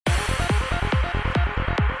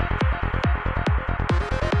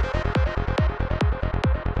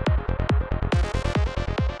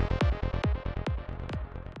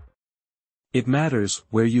It matters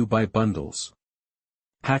where you buy bundles.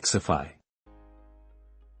 Paxify.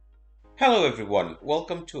 Hello everyone,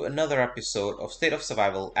 welcome to another episode of State of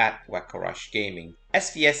Survival at wackoRash Gaming.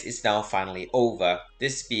 SVS is now finally over,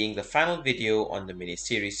 this being the final video on the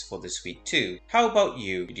mini-series for this week too. How about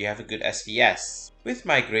you? Did you have a good SVS? With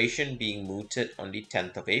migration being mooted on the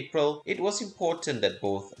 10th of April, it was important that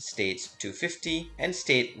both State 250 and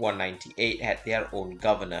State 198 had their own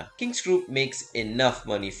governor. King's Group makes enough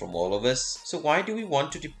money from all of us, so why do we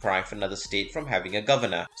want to deprive another state from having a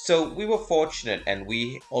governor? So we were fortunate and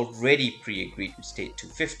we already pre-agreed with State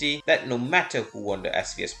 250 that no matter who won the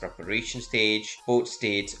SVS Preparation Stage, both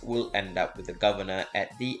states will end up with a governor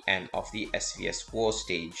at the end of the SVS War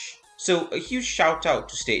Stage. So a huge shout out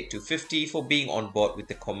to State 250 for being on board with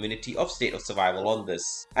the community of State of Survival on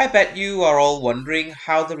this. I bet you are all wondering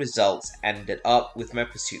how the results ended up with my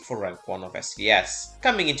pursuit for rank 1 of SVS.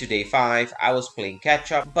 Coming into day 5, I was playing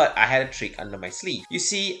catch up, but I had a trick under my sleeve. You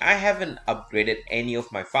see, I haven't upgraded any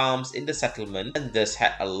of my farms in the settlement and thus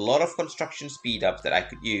had a lot of construction speed ups that I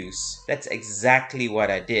could use. That's exactly what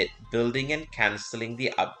I did, building and cancelling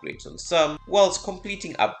the upgrades on some whilst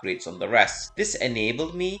completing upgrades on the rest. This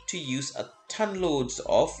enabled me to use a ton loads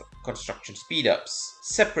of construction speedups.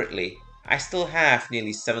 Separately, I still have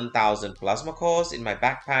nearly 7,000 plasma cores in my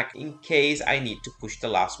backpack in case I need to push the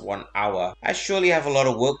last 1 hour. I surely have a lot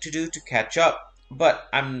of work to do to catch up, but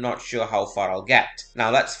I'm not sure how far I'll get.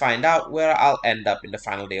 Now let's find out where I'll end up in the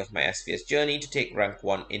final day of my SVS journey to take rank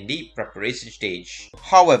 1 in the preparation stage.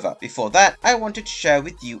 However, before that, I wanted to share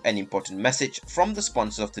with you an important message from the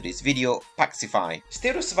sponsor of today's video, Paxify.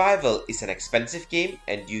 State of Survival is an expensive game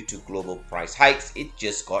and due to global price hikes, it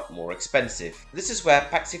just got more expensive. This is where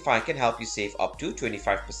Paxify can help you save up to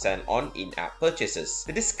 25% on in-app purchases.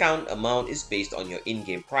 The discount amount is based on your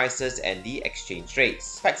in-game prices and the exchange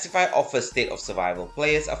rates. Paxify offers State of Survival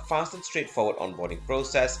players a fast and straightforward onboarding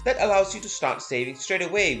process that allows you to start saving straight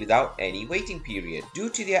away without any waiting period. Due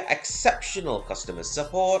to their exceptional customer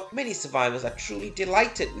support, many survivors are truly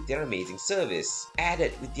delighted with their amazing service.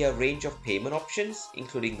 Added with their range of payment options,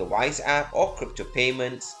 including the Wise app or crypto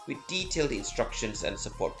payments, with detailed instructions and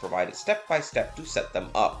support provided step by step to set them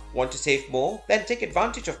up. Want to save more? Then take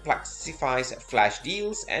advantage of Paxify's flash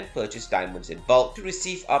deals and purchase diamonds in bulk to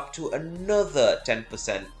receive up to another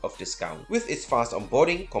 10% of discount. With its fast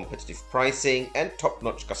onboarding, competitive pricing, and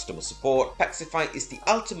top-notch customer support, Paxify is the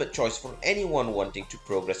ultimate choice for anyone wanting to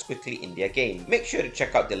progress quickly in their game. Make sure to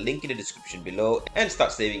check out the link in the description below and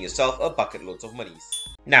start saving yourself a bucket loads of monies.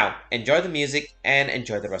 Now, enjoy the music and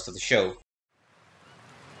enjoy the rest of the show.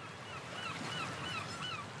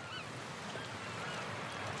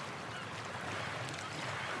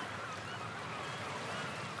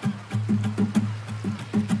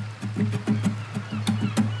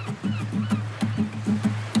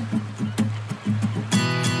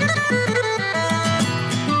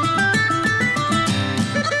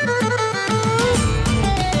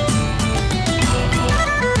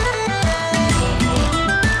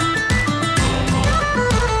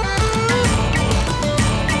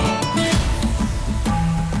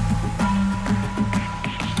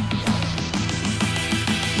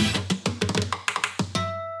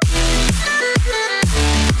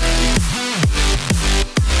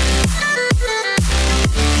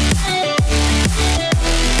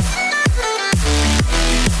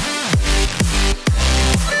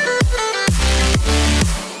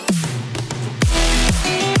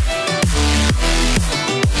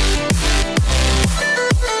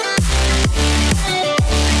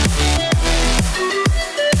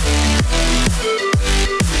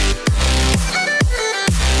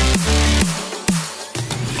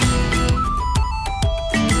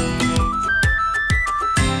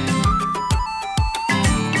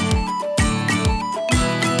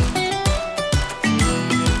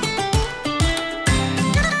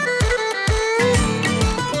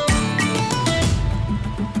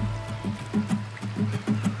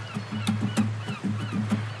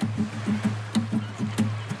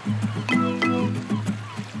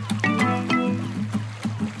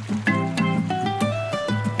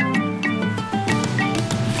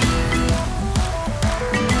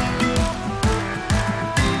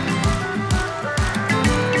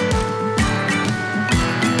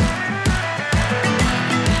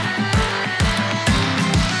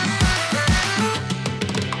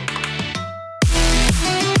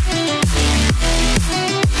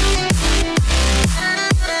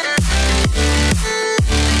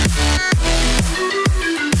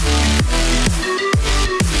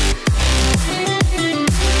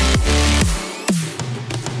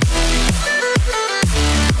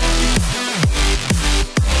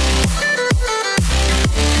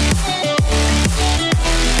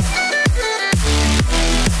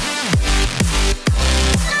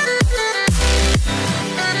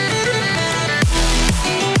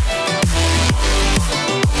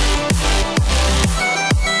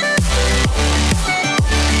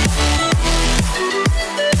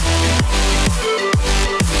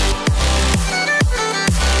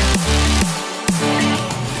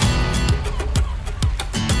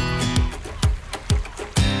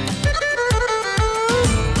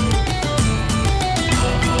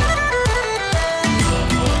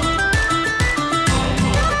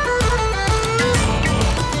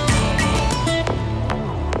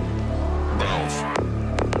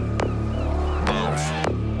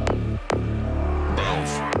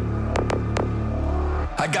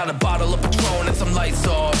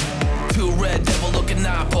 Two red devil looking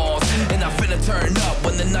eyeballs, and I finna turn up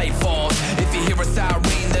when the night falls. If you hear a siren,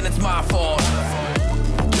 then it's my fault.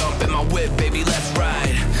 Jump in my whip, baby, let's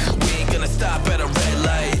ride. We ain't gonna stop at a red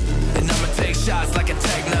light, and I'ma take shots like a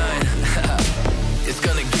Tech 9. It's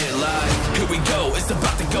gonna get live. Here we go, it's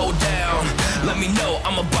about to go down. Let me know,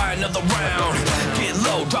 I'ma buy another round. Get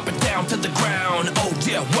low, drop it down to the ground. Oh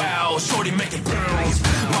yeah, wow, shorty making bounce.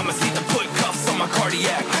 Mama see the put cuffs on my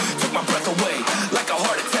cardiac. Took my breath away like a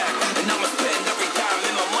heart attack. And I'ma spend every dime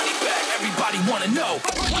in my money back. Everybody wanna know.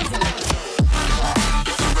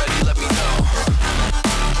 If you're ready, let me know.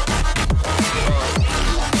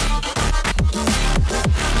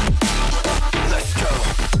 Let's go.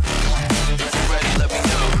 If you're ready, let me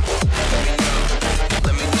know. Let me know.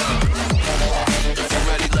 Let me know. If you're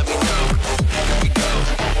ready, let me know. Here we go.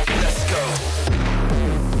 Let's go.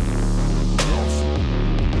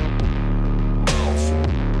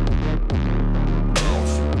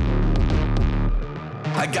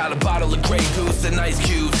 I got a bottle of Grey Goose and ice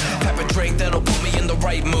cubes. Have a drink that'll put me in the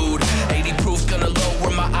right mood. 80 proof's gonna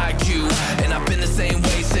lower my IQ. And I've been the same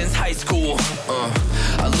way since high school.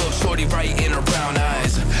 I look shorty right in her brown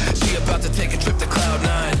eyes. She about to take a trip to Cloud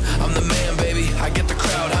 9. I'm the man, baby, I get the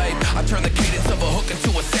crowd hype. I turn the cadence of a hook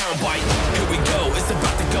into a soundbite. Here we go, it's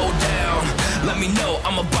about to go down. Let me know,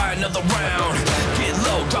 I'ma buy another round. Get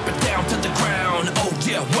low, drop it down to the ground. Oh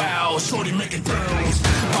yeah, wow, shorty making bounce.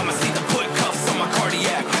 Mama see the put cuffs on my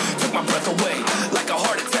cardiac. Took my breath away like a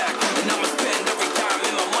heart attack. And I'ma spend every dime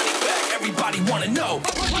in my money back. Everybody wanna know.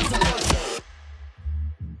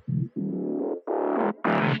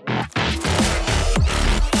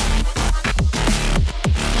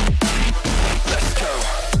 Let's go.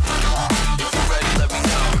 If you're ready, let me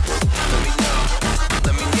know. Let me know.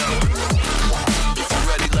 Let me know. If you're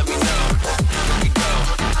ready, let me know. Here we go.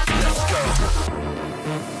 Let's go.